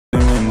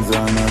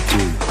and a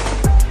key.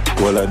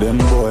 All of them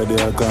boy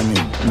they are coming.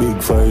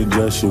 Big fight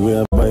Jashii, we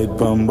a bite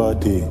pan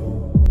body.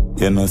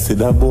 You know see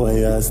that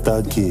boy a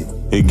stocky.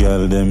 The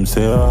girl them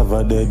say I have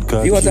a dead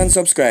cocky. Viewers and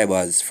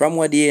subscribers, from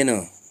what you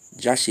know,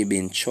 Jashii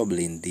been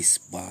troubling this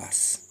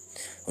boss.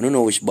 I don't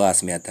know which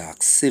boss me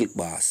attack. Silk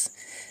boss.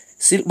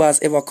 Silk boss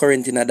ever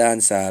current in a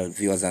dancehall,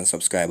 viewers and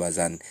subscribers,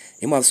 and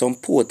him have some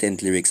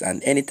potent lyrics,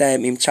 and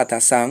anytime him chat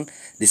a song,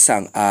 the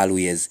song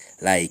always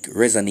like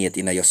resonate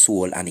in your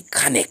soul and it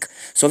connect.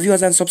 So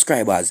viewers and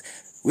subscribers,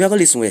 we are going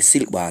to listen what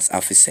Silk boss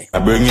have to say. I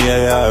bring you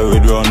here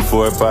with round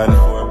 4 pan.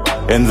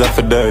 Ends up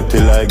for dirty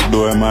like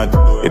doormat.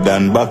 It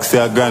done box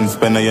your gun,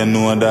 spender, you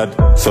know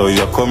that. So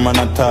you come and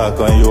attack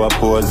and you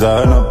oppose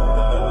her,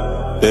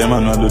 no? Them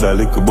man not do that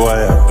little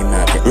boy. Him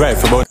not right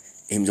for about.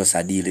 Him just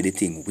a deal with the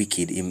thing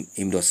wicked.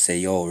 Him just say,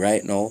 yo,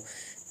 right now,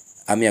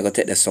 I'm gonna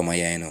take the summer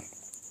here, you know.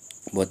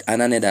 But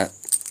another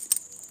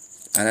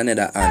hand,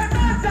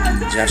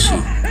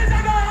 Jashii,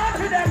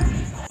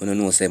 you don't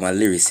know say my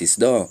lyricist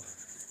though.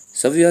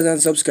 So viewers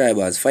and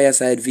subscribers,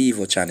 Fireside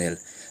Vivo channel,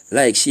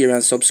 like, share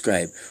and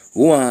subscribe.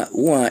 We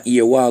want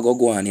hear what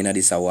go on in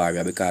this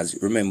warrior, because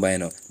remember, you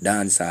know,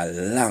 dance a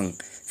long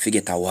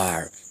forget a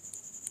war.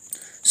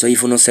 So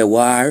if you don't say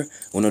war,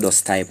 you don't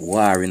just type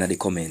war in the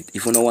comment.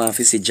 If you don't want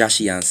to see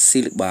Jashii and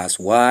Silk boss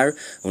war,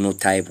 you don't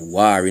type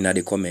war in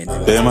the comment.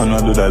 Them man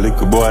want do that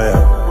little boy.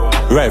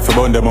 Right for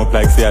burn them up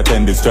like say I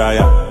 10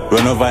 destroyer.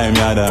 Run over him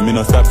yada, me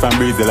no stop from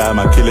breezy like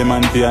my kill him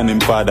and him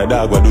father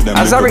dog. What do them?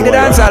 As I the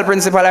dancehall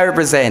principal I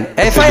represent.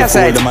 Hey,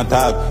 Fireside. Them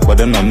attack, but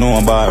them not know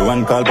about.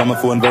 One call on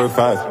my phone very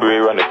fast. We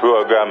run the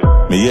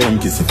program. Me hear him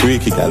kiss a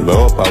freaky girl, we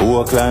up a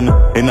Oakland.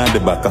 In at the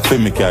back of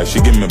me car, she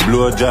give me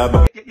blow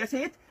job. You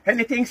see it?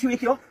 Anything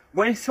sweet you?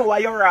 Going sour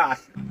your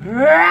ass.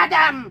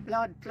 Radam!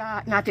 Blood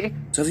clot, natty.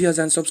 So viewers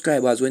and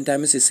subscribers, when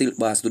time I see Silk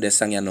boss do the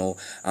song, you know,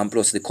 and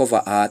plus the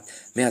cover art,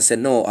 me I say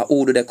no, I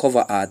do the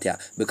cover art, yeah.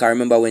 Because I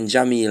remember when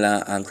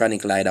Jamila and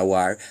Chronic Lider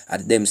war,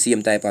 at them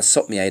same type of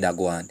something I either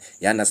go on.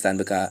 You understand?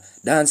 Because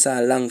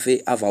dancehall long for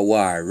have a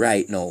war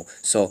right now.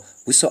 So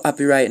we so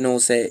happy right now,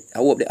 say, I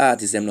hope the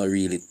artists them not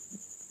really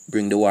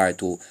bring the war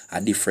to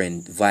a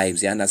different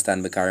vibes. You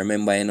understand? Because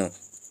remember, you know,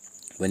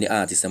 when the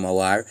artists them a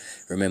war,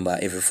 remember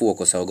every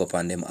focus will go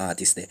upon them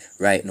artists there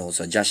right now.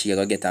 So Jashii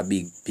gonna get a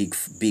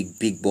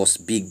big boss,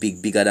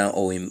 bigger than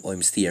how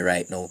him stay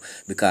right now,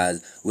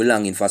 because we're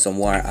longing for some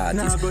war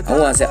artists. I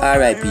want to say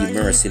R.I.P.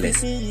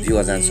 Merciless,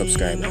 viewers and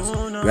subscribers.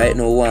 Right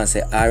now, I want to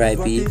say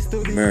R.I.P.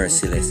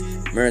 Merciless.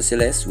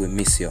 Merciless, we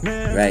miss you.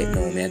 Right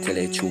now, may I tell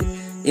you the truth.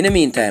 In the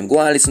meantime, go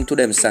and listen to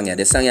them song here.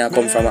 The song here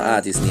come from an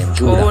artist named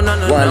Juudah.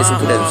 Go and listen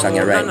to them song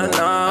here right now,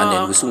 and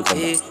then we soon come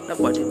back.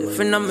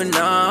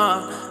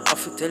 I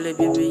feel tell you,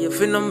 baby, you're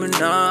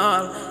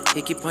phenomenal.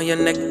 You keep on your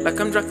neck like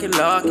I'm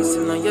Dracula.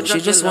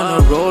 She just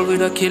wanna roll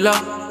with a killer.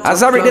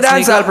 As I the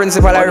dancehall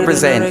principal I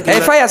represent.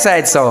 Hey,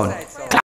 Fireside sound.